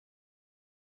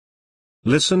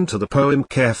listen to the poem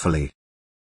carefully.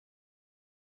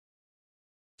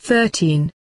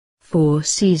 13. Four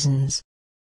Seasons.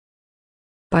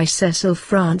 By Cecil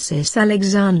Francis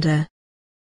Alexander.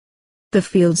 The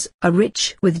fields are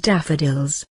rich with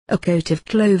daffodils, a coat of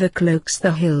clover cloaks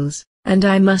the hills, and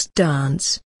I must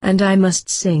dance, and I must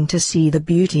sing to see the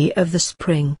beauty of the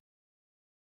spring.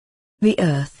 The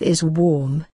earth is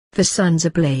warm, the sun's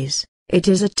ablaze, it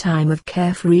is a time of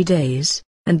carefree days,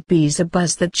 and bees a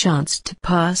buzz that chance to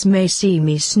pass may see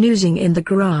me snoozing in the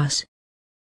grass.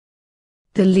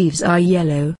 The leaves are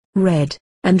yellow, red,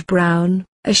 and brown,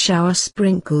 a shower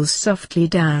sprinkles softly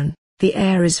down, the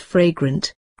air is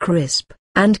fragrant, crisp,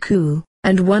 and cool,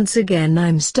 and once again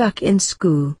I'm stuck in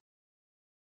school.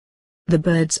 The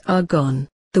birds are gone,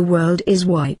 the world is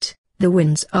white, the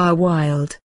winds are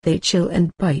wild, they chill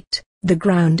and bite, the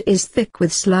ground is thick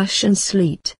with slush and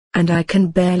sleet, and I can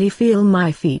barely feel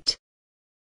my feet.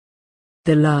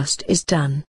 The last is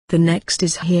done, the next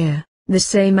is here, the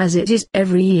same as it is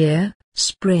every year,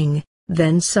 spring,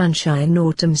 then sunshine,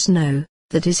 autumn, snow,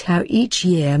 that is how each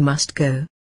year must go.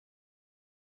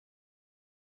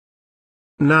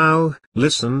 Now,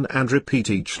 listen and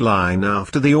repeat each line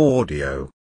after the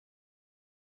audio.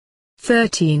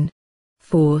 13.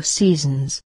 Four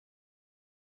Seasons.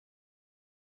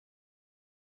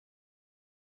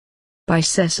 By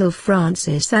Cecil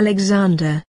Francis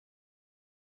Alexander.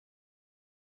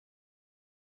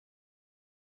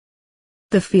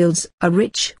 The fields are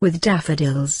rich with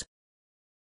daffodils.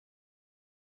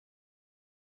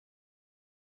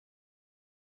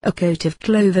 A coat of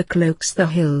clover cloaks the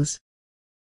hills.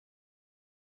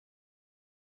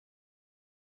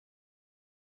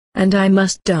 And I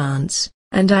must dance,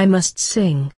 and I must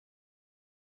sing.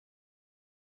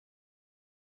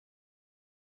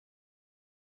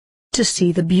 To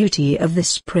see the beauty of the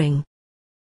spring.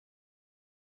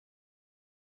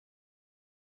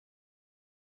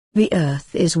 The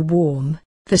earth is warm,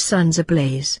 the sun's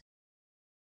ablaze.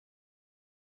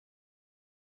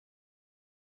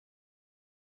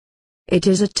 It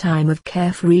is a time of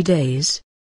carefree days.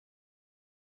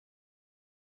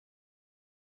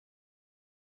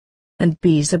 And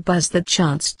bees a buzz that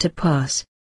chance to pass.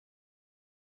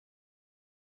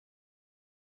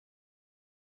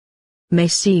 May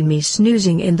see me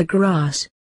snoozing in the grass.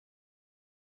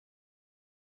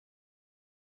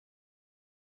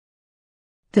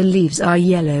 The leaves are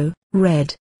yellow,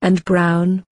 red, and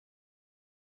brown.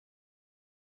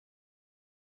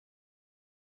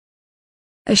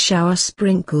 A shower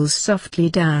sprinkles softly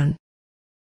down.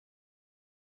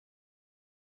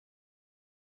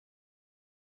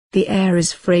 The air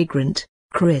is fragrant,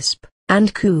 crisp,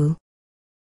 and cool.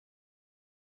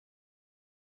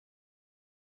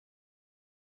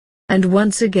 And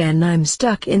once again I'm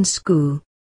stuck in school.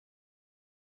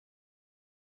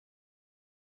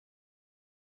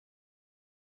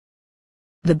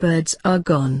 The birds are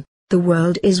gone, the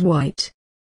world is white.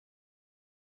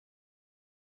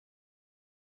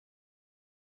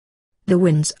 The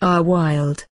winds are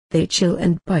wild, they chill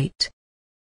and bite.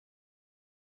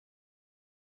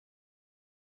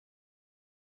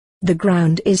 The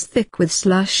ground is thick with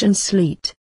slush and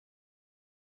sleet.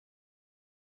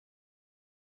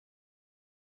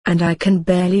 And I can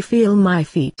barely feel my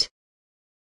feet.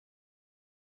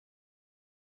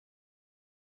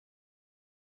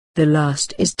 The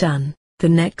last is done, the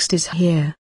next is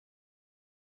here.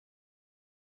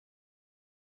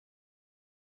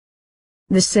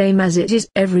 The same as it is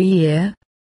every year.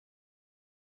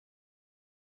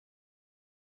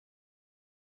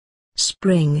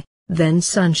 Spring, then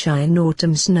sunshine,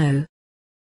 autumn, snow.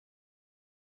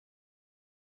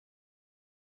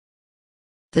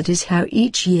 That is how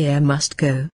each year must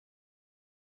go.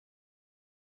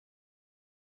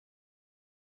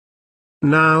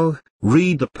 Now,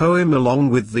 read the poem along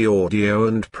with the audio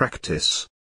and practice.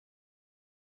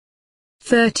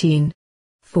 13.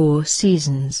 Four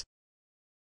Seasons.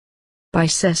 By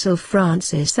Cecil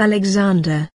Francis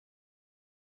Alexander.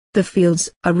 The fields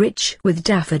are rich with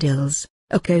daffodils,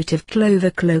 a coat of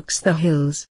clover cloaks the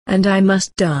hills, and I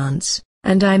must dance,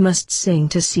 and I must sing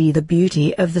to see the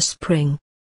beauty of the spring.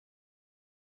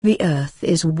 The earth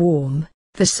is warm,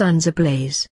 the sun's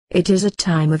ablaze, it is a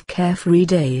time of carefree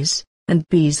days, and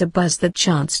bees a buzz that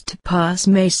chance to pass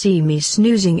may see me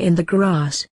snoozing in the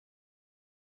grass.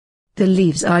 The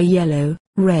leaves are yellow,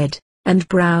 red, and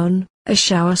brown, a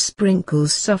shower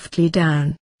sprinkles softly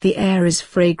down, the air is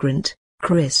fragrant,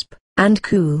 crisp, and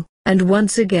cool, and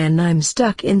once again I'm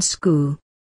stuck in school.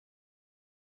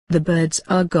 The birds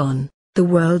are gone, the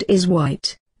world is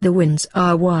white, the winds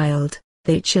are wild,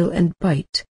 they chill and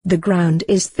bite, the ground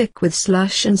is thick with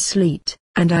slush and sleet,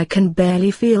 and I can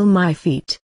barely feel my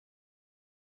feet.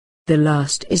 The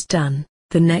last is done,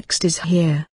 the next is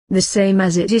here, the same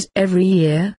as it is every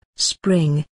year,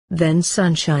 spring, then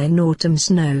sunshine, autumn,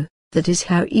 snow, that is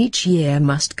how each year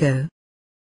must go.